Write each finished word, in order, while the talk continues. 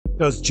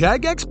Does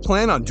Jagex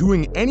plan on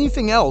doing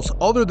anything else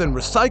other than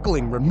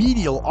recycling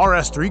remedial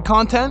RS3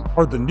 content?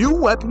 Are the new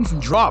weapons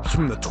and drops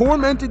from the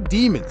Tormented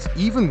demons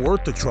even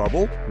worth the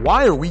trouble?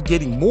 Why are we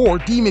getting more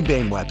Demon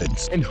Bane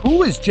weapons? And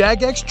who is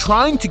Jagex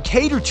trying to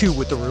cater to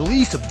with the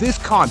release of this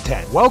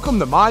content? Welcome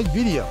to my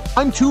video.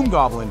 I'm Tomb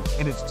Goblin,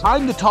 and it's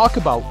time to talk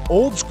about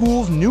old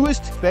school's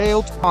newest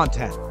failed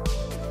content.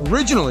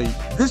 Originally,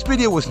 this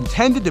video was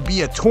intended to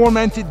be a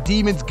Tormented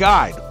Demons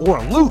guide, or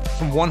a loot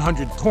from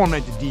 100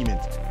 Tormented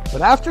Demons.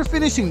 But after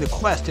finishing the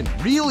quest and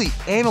really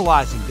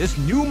analyzing this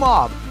new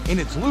mob and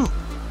its loot,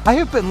 I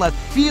have been left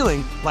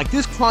feeling like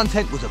this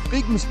content was a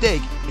big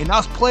mistake and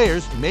us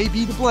players may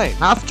be to blame.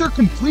 After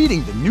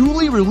completing the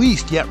newly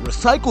released yet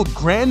recycled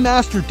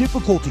Grandmaster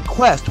difficulty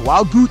quest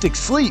while Guthix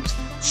sleeps,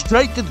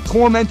 straight to the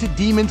Tormented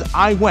Demons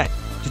I went,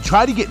 to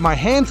try to get my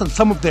hands on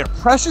some of their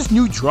precious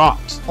new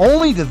drops,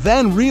 only to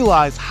then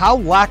realize how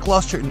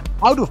lackluster and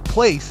out of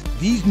place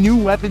these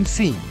new weapons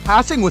seem.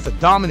 Passing with a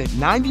dominant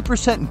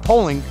 90% in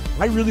polling,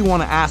 I really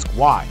want to ask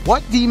why.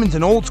 What demons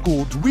in old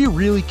school do we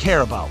really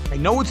care about? I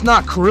know it's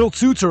not Kirill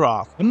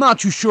Tsutsarov. I'm not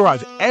too sure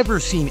I've ever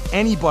seen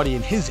anybody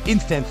in his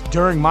instance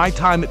during my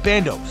time at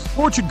Bandos.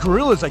 Tortured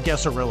Gorillas, I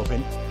guess, are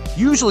relevant.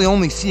 Usually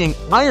only seeing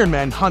Iron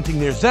Men hunting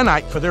their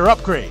Zenite for their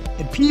upgrade,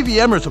 and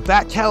PVMers of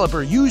that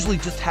caliber usually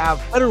just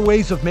have better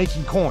ways of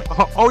making coin.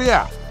 Oh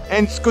yeah,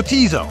 and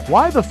Scotizo.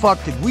 Why the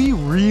fuck did we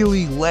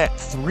really let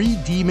 3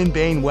 Demon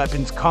Bane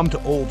weapons come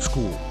to old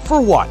school? For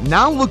what?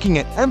 Now looking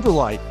at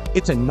Emberlight,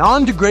 it's a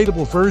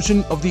non-degradable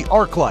version of the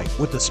Arclight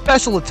with a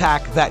special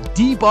attack that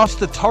debuffs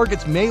the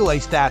target's melee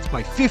stats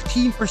by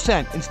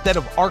 15% instead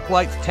of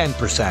Arclight's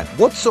 10%.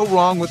 What's so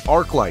wrong with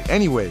Arclight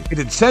anyway? It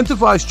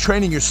incentivized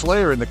training your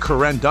Slayer in the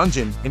Karen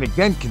dungeon, and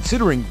again,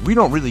 considering we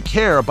don't really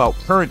care about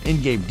current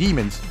in-game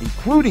demons,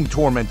 including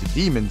Tormented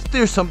Demons,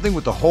 there's something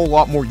with a whole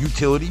lot more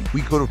utility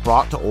we could have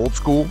brought to old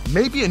school.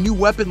 Maybe a new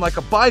weapon like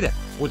a bane,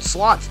 with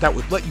slots that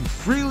would let you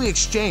freely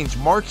exchange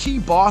marquee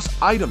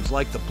boss items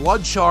like the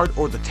Blood Shard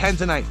or the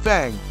Tanzanite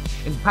Fang,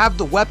 and have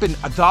the weapon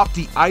adopt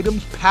the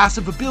item's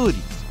passive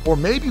abilities. Or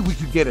maybe we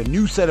could get a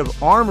new set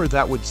of armor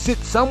that would sit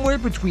somewhere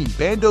between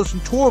Bandos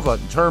and Torva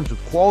in terms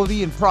of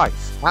quality and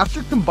price.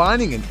 After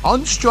combining an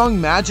unstrung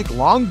magic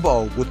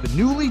longbow with the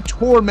newly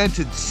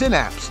tormented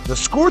Synapse, the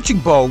Scorching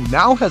Bow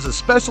now has a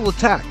special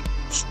attack,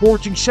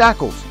 Scorching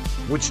Shackles,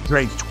 which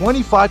drains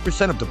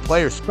 25% of the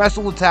player's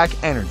special attack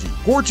energy.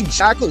 Scorching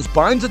Shackles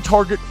binds a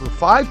target for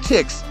 5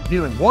 ticks,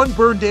 dealing 1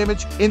 burn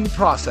damage in the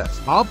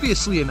process.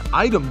 Obviously an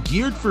item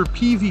geared for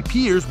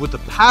PvPers with a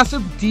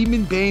passive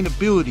Demon Bane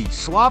ability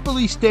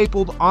sloppily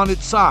stapled on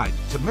its side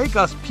to make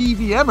us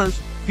PVMers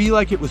feel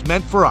like it was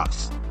meant for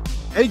us.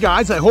 Hey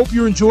guys, I hope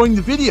you're enjoying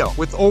the video.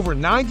 With over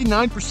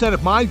 99%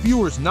 of my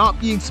viewers not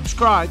being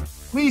subscribed,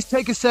 please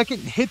take a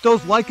second and hit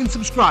those like and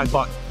subscribe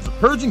buttons. The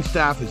Purging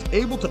Staff is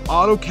able to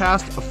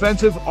auto-cast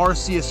offensive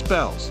Arceus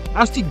spells.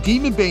 Casting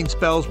Demon Bane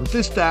spells with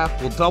this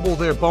staff will double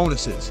their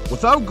bonuses.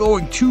 Without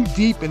going too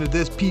deep into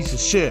this piece of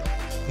shit,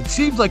 it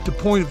seems like the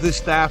point of this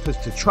staff is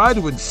to try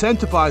to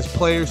incentivize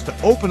players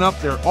to open up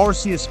their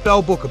Arceus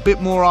spellbook a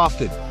bit more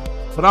often.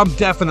 But I'm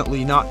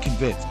definitely not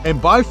convinced.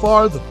 And by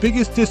far the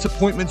biggest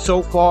disappointment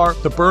so far,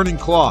 the Burning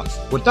Claws.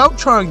 Without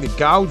trying to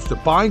gouge the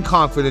buying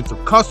confidence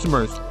of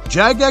customers,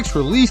 Jagex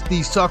released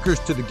these suckers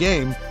to the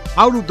game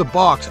out of the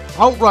box,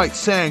 outright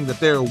saying that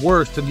they are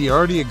worse than the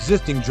already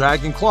existing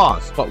Dragon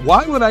Claws. But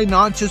why would I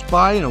not just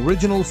buy an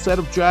original set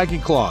of Dragon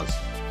Claws?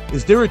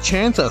 Is there a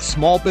chance a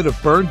small bit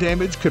of burn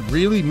damage could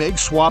really make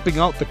swapping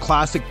out the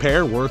classic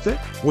pair worth it?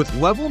 With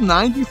level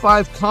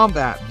 95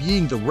 combat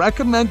being the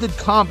recommended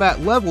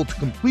combat level to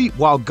complete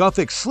while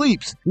Guthix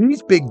sleeps,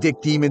 these big dick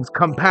demons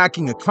come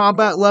packing a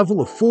combat level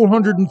of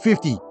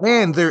 450,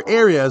 and their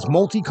area is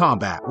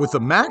multi-combat. With a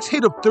max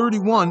hit of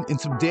 31 and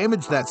some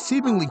damage that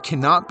seemingly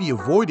cannot be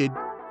avoided,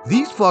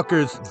 these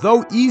fuckers,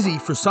 though easy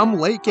for some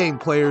late game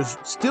players,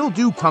 still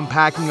do come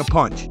packing a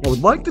punch. I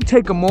would like to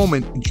take a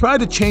moment and try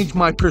to change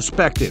my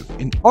perspective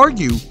and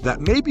argue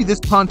that maybe this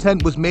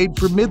content was made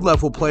for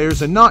mid-level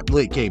players and not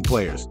late game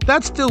players.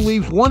 That still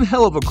leaves one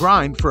hell of a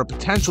grind for a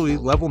potentially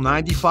level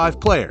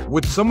 95 player.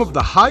 With some of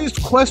the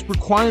highest quest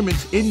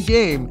requirements in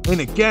game, and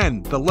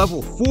again, the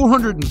level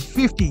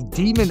 450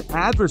 demon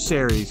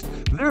adversaries,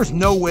 there's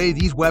no way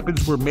these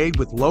weapons were made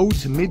with low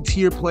to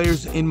mid-tier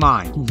players in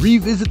mind. To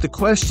revisit the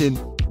question,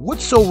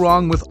 what's so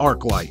wrong with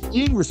Arclight?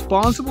 Being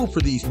responsible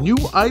for these new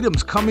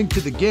items coming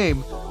to the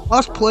game,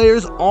 us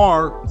players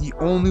are the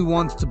only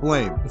ones to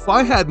blame. If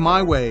I had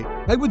my way,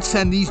 I would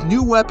send these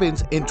new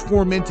weapons and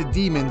Tormented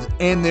Demons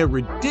and their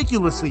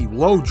ridiculously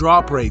low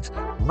drop rates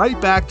right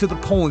back to the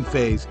polling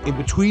phase in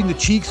between the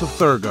cheeks of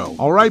Thurgo.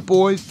 Alright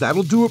boys,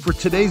 that'll do it for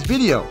today's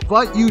video.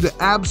 But you to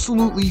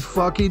absolutely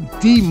fucking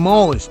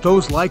demolish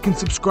those like and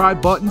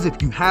subscribe buttons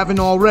if you haven't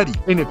already.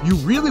 And if you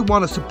really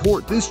want to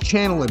support this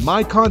channel and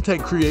my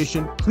content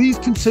creation, please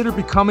consider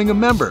becoming a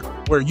member,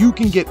 where you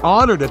can get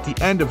honored at the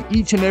end of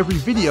each and every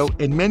video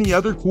and many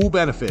other cool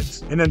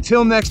benefits. And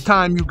until next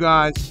time you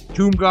guys,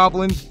 Tomb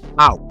Goblin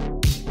out.